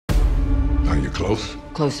close?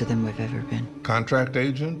 Closer than we've ever been. Contract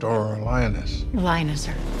agent or a lioness? Lioness,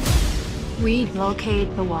 sir. We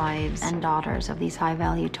locate the wives and daughters of these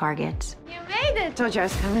high-value targets. You made it! Told you I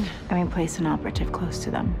was coming. And we place an operative close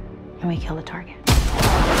to them, and we kill the target.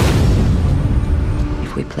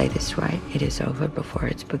 If we play this right, it is over before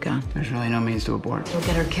it's begun. There's really no means to abort. We'll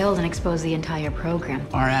get her killed and expose the entire program.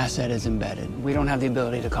 Our asset is embedded. We don't have the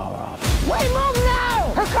ability to call her off. We move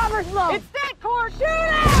now! Her cover's low! It's that core! Shoot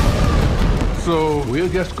it! So we're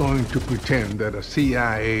just going to pretend that a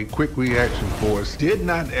CIA quick reaction force did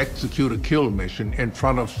not execute a kill mission in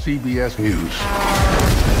front of CBS News.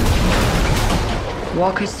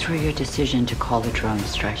 Walk us through your decision to call the drone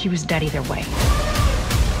strike. She was dead either way.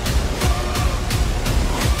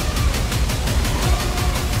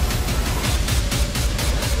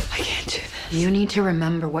 I can't do this. You need to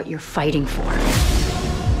remember what you're fighting for.